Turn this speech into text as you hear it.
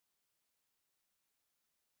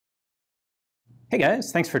Hey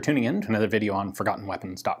guys, thanks for tuning in to another video on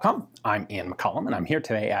ForgottenWeapons.com. I'm Ian McCollum and I'm here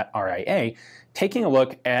today at RIA taking a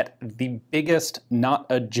look at the biggest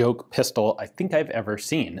not-a-joke pistol I think I've ever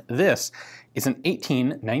seen. This is an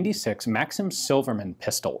 1896 Maxim-Silverman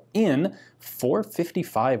pistol in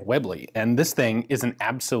 .455 Webley, and this thing is an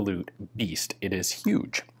absolute beast. It is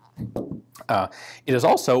huge. It is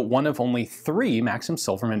also one of only 3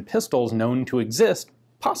 Maxim-Silverman pistols known to exist,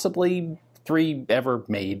 possibly 3 ever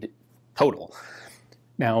made total.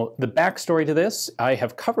 Now, the backstory to this I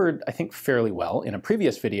have covered, I think, fairly well in a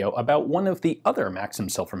previous video about one of the other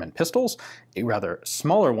Maxim-Silverman pistols, a rather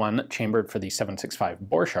smaller one chambered for the 7.65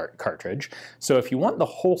 Borchardt cartridge. So if you want the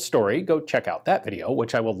whole story, go check out that video,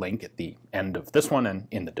 which I will link at the end of this one and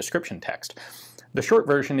in the description text. The short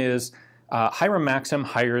version is Hiram Maxim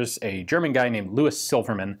hires a German guy named Louis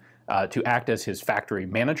Silverman to act as his factory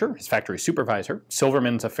manager, his factory supervisor.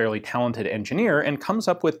 Silverman's a fairly talented engineer and comes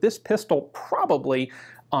up with this pistol probably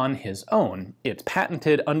on his own. It's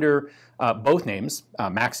patented under both names,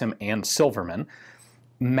 Maxim and Silverman.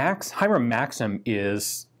 Hiram Maxim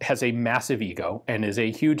has a massive ego and is a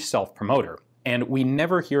huge self-promoter. And we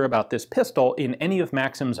never hear about this pistol in any of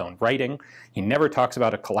Maxim's own writing. He never talks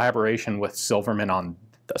about a collaboration with Silverman on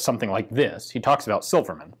something like this. He talks about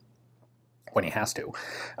Silverman when he has to.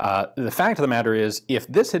 The fact of the matter is, if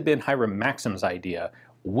this had been Hiram Maxim's idea,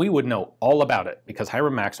 we would know all about it because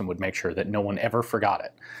Hiram Maxim would make sure that no one ever forgot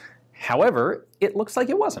it. However, it looks like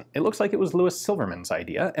it wasn't. It looks like it was Louis Silverman's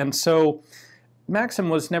idea, and so Maxim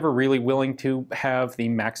was never really willing to have the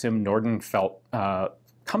Maxim Nordenfelt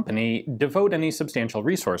company devote any substantial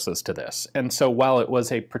resources to this. And so while it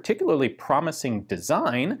was a particularly promising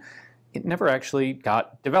design, it never actually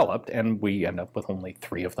got developed, and we end up with only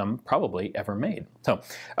 3 of them probably ever made. So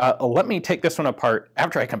let me take this one apart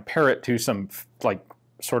after I compare it to some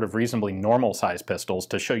sort of reasonably normal size pistols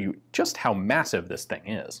to show you just how massive this thing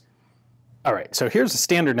is. All right, so here's a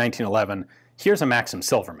standard 1911. Here's a Maxim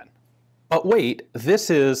Silverman. But wait,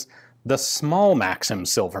 this is the small Maxim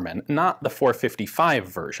Silverman, not the .455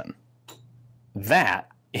 version. That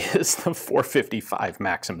is the .455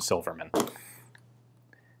 Maxim Silverman.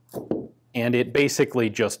 And it basically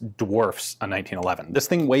just dwarfs a 1911. This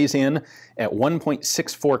thing weighs in at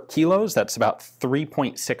 1.64 kilos. That's about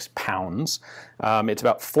 3.6 pounds. It's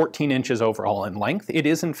about 14 inches overall in length. It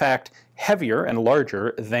is, in fact, heavier and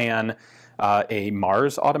larger than a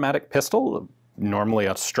Mars automatic pistol, normally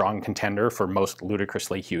a strong contender for most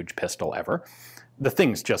ludicrously huge pistol ever. The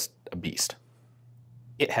thing's just a beast.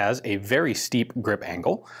 It has a very steep grip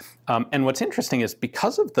angle. And what's interesting is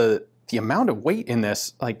because of the amount of weight in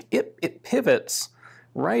this, it pivots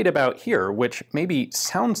right about here, which maybe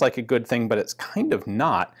sounds like a good thing, but it's kind of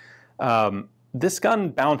not. This gun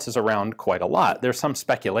bounces around quite a lot. There's some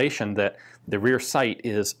speculation that the rear sight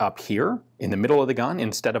is up here in the middle of the gun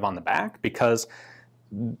instead of on the back, because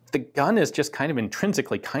the gun is just kind of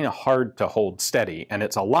intrinsically kind of hard to hold steady, and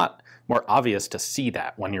it's a lot more obvious to see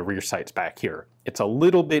that when your rear sight's back here. It's a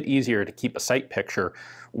little bit easier to keep a sight picture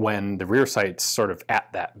when the rear sight's sort of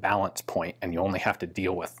at that balance point and you only have to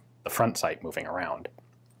deal with the front sight moving around.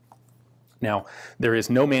 Now, there is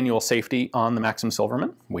no manual safety on the Maxim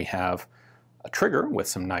Silverman. We have a trigger with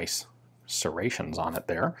some nice serrations on it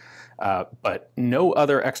there, but no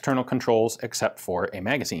other external controls except for a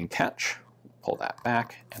magazine catch. Pull that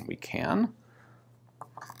back and we can.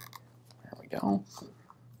 There we go.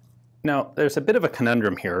 Now, there's a bit of a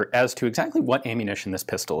conundrum here as to exactly what ammunition this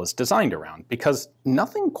pistol is designed around, because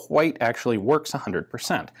nothing quite actually works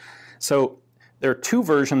 100%. So there are 2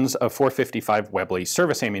 versions of .455 Webley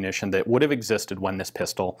service ammunition that would have existed when this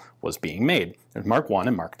pistol was being made. There's Mark I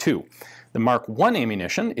and Mark II. The Mark I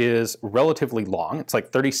ammunition is relatively long. It's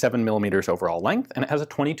like 37 millimeters overall length, and it has a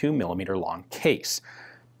 22 millimeter long case.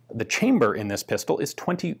 The chamber in this pistol is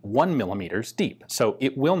 21 millimeters deep, so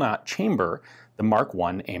it will not chamber the Mark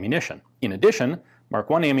I ammunition. In addition, Mark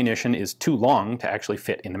I ammunition is too long to actually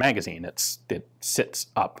fit in the magazine. It sits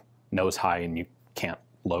up nose high and you can't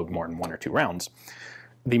load more than 1 or 2 rounds.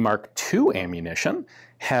 The Mark II ammunition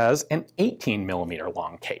has an 18 millimeter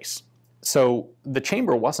long case. So the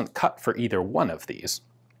chamber wasn't cut for either one of these.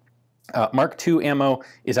 Mark II ammo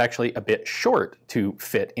is actually a bit short to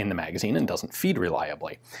fit in the magazine and doesn't feed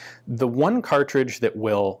reliably. The one cartridge that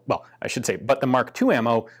will, well, I should say, but the Mark II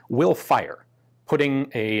ammo will fire.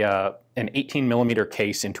 Putting an 18 millimeter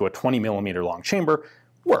case into a 20 millimeter long chamber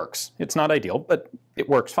works. It's not ideal, but it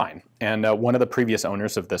works fine. And one of the previous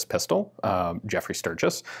owners of this pistol, Jeffrey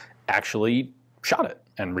Sturgis, actually shot it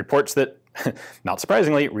and reports that, not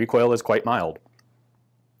surprisingly, recoil is quite mild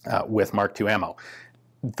with Mark II ammo.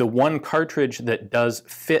 The one cartridge that does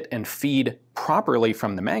fit and feed properly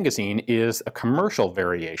from the magazine is a commercial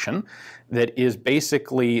variation that is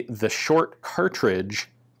basically the short cartridge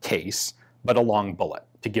case, but a long bullet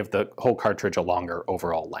to give the whole cartridge a longer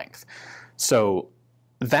overall length. So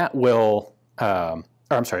that will,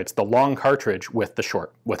 it's the long cartridge with a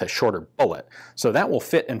shorter bullet. So that will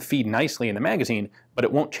fit and feed nicely in the magazine, but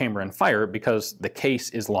it won't chamber and fire because the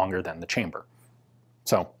case is longer than the chamber.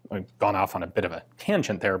 So I've gone off on a bit of a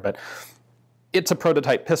tangent there, but it's a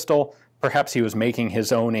prototype pistol. Perhaps he was making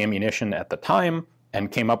his own ammunition at the time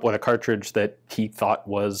and came up with a cartridge that he thought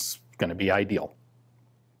was going to be ideal.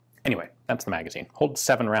 Anyway, that's the magazine. Holds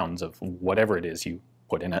 7 rounds of whatever it is you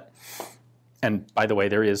put in it. And by the way,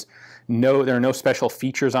 there are no special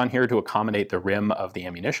features on here to accommodate the rim of the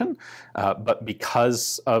ammunition, but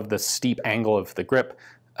because of the steep angle of the grip,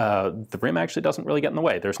 the rim actually doesn't really get in the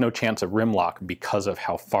way. There's no chance of rim lock because of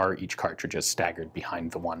how far each cartridge is staggered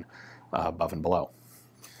behind the one above and below.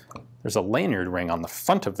 There's a lanyard ring on the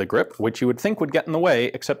front of the grip, which you would think would get in the way,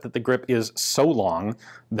 except that the grip is so long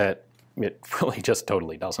that it really just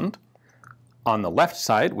totally doesn't. On the left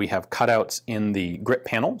side, we have cutouts in the grip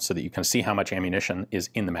panel so that you can see how much ammunition is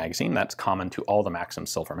in the magazine. That's common to all the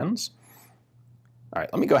Maxim-Silvermans. All right,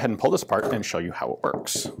 let me go ahead and pull this apart and show you how it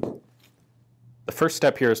works. The first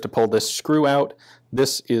step here is to pull this screw out.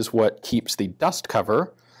 This is what keeps the dust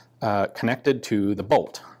cover connected to the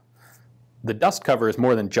bolt. The dust cover is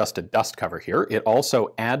more than just a dust cover here. It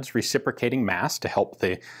also adds reciprocating mass to help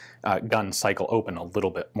the gun cycle open a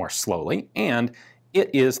little bit more slowly, and it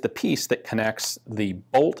is the piece that connects the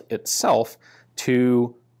bolt itself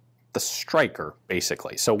to the striker,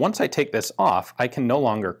 basically. So once I take this off, I can no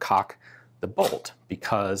longer cock the bolt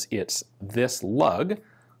because it's this lug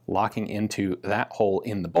locking into that hole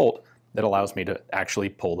in the bolt that allows me to actually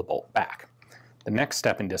pull the bolt back. The next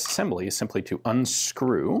step in disassembly is simply to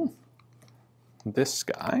unscrew this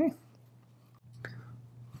guy.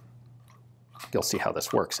 You'll see how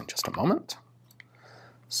this works in just a moment.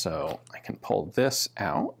 So I can pull this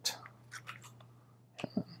out.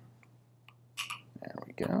 There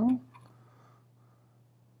we go.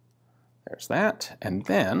 There's that. And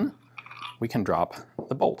then we can drop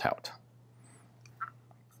the bolt out.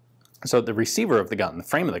 So the receiver of the gun, the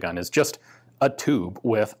frame of the gun, is just a tube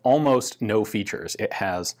with almost no features. It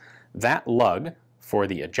has that lug for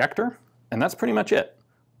the ejector, and that's pretty much it.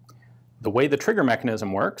 The way the trigger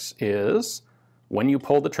mechanism works is when you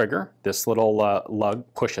pull the trigger, this little lug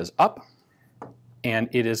pushes up, and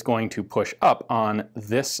it is going to push up on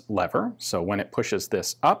this lever. So when it pushes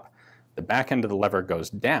this up, the back end of the lever goes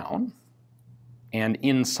down, and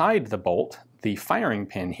inside the bolt, the firing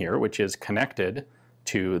pin here, which is connected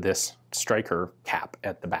to this striker cap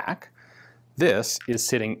at the back, this is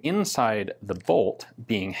sitting inside the bolt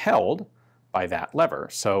being held by that lever.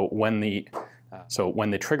 So when the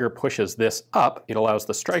trigger pushes this up, it allows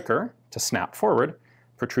the striker to snap forward,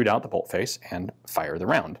 protrude out the bolt face, and fire the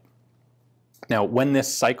round. Now, when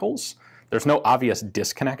this cycles, there's no obvious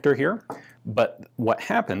disconnector here, but what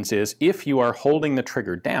happens is if you are holding the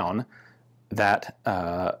trigger down, that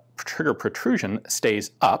trigger protrusion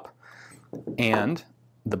stays up, and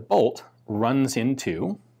the bolt runs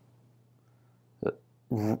into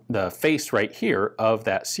the face right here of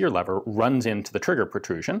that sear lever, runs into the trigger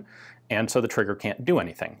protrusion, and so the trigger can't do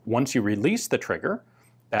anything. Once you release the trigger,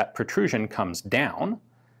 that protrusion comes down,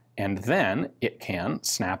 and then it can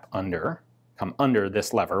come under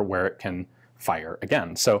this lever where it can fire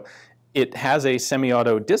again. So it has a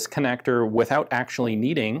semi-auto disconnector without actually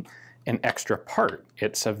needing an extra part.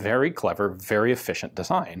 It's a very clever, very efficient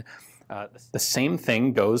design. The same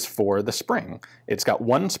thing goes for the spring. It's got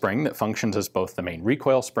one spring that functions as both the main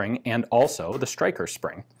recoil spring and also the striker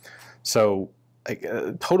spring. So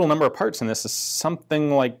total number of parts in this is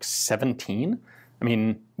something like 17. I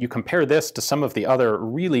mean, you compare this to some of the other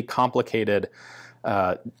really complicated,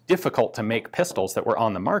 difficult to make pistols that were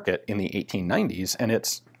on the market in the 1890s, and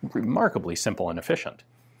it's remarkably simple and efficient.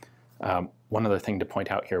 One other thing to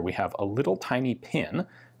point out here, we have a little tiny pin.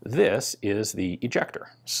 This is the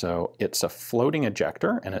ejector. So it's a floating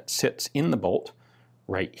ejector, and it sits in the bolt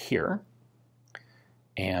right here.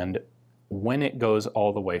 And when it goes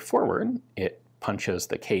all the way forward, it punches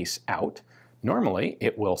the case out. Normally,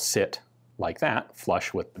 it will sit like that,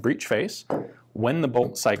 flush with the breech face. When the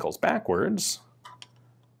bolt cycles backwards,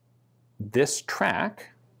 this track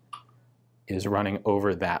is running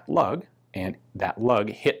over that lug, and that lug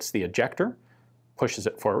hits the ejector, pushes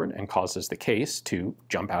it forward, and causes the case to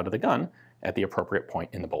jump out of the gun at the appropriate point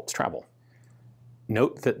in the bolt's travel.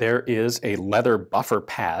 Note that there is a leather buffer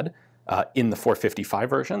pad in the 455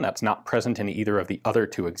 version that's not present in either of the other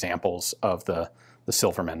two examples of the the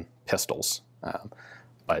Silverman pistols,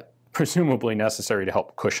 but presumably necessary to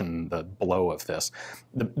help cushion the blow of this.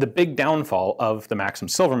 The big downfall of the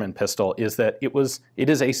Maxim-Silverman pistol is that it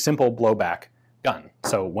is a simple blowback gun.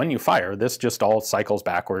 So when you fire, this just all cycles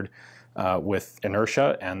backward with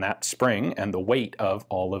inertia and that spring and the weight of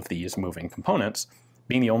all of these moving components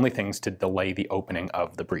being the only things to delay the opening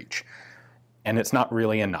of the breech. And it's not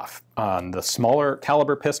really enough. On the smaller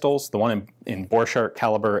caliber pistols, the one in Borchardt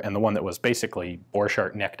caliber and the one that was basically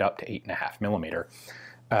Borchardt necked up to 8.5 millimeter,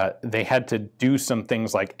 they had to do some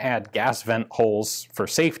things like add gas vent holes for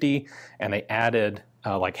safety, and they added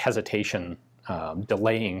like hesitation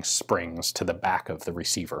delaying springs to the back of the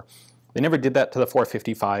receiver. They never did that to the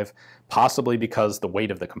 455, possibly because the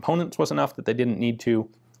weight of the components was enough that they didn't need to,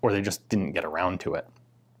 or they just didn't get around to it.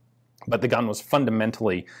 But the gun was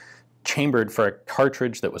fundamentally chambered for a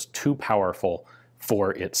cartridge that was too powerful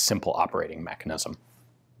for its simple operating mechanism.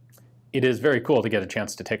 It is very cool to get a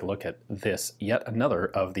chance to take a look at this, yet another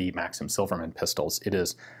of the Maxim-Silverman pistols. It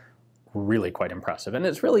is really quite impressive, and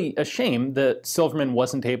it's really a shame that Silverman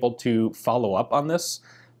wasn't able to follow up on this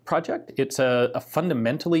project. It's a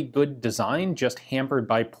fundamentally good design, just hampered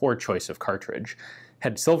by poor choice of cartridge.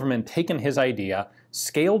 Had Silverman taken his idea,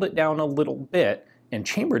 scaled it down a little bit, and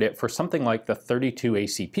chambered it for something like the 32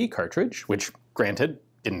 ACP cartridge, which granted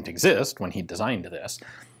didn't exist when he designed this,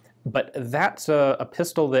 but that's a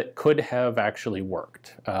pistol that could have actually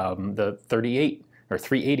worked. The 38 or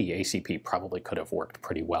 380 ACP probably could have worked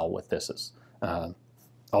pretty well with this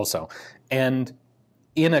also. And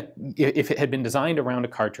if it had been designed around a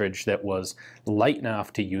cartridge that was light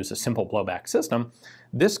enough to use a simple blowback system,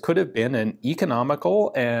 this could have been an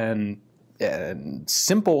economical and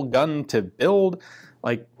simple gun to build.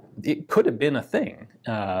 Like, it could have been a thing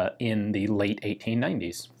in the late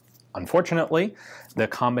 1890s. Unfortunately, the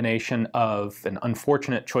combination of an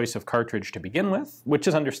unfortunate choice of cartridge to begin with, which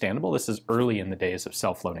is understandable, this is early in the days of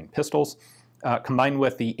self-loading pistols, combined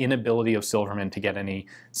with the inability of Silverman to get any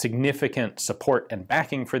significant support and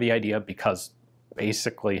backing for the idea because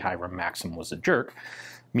basically Hiram Maxim was a jerk,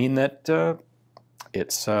 mean that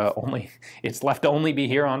it's left to only be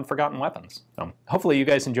here on Forgotten Weapons. So hopefully you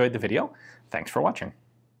guys enjoyed the video. Thanks for watching.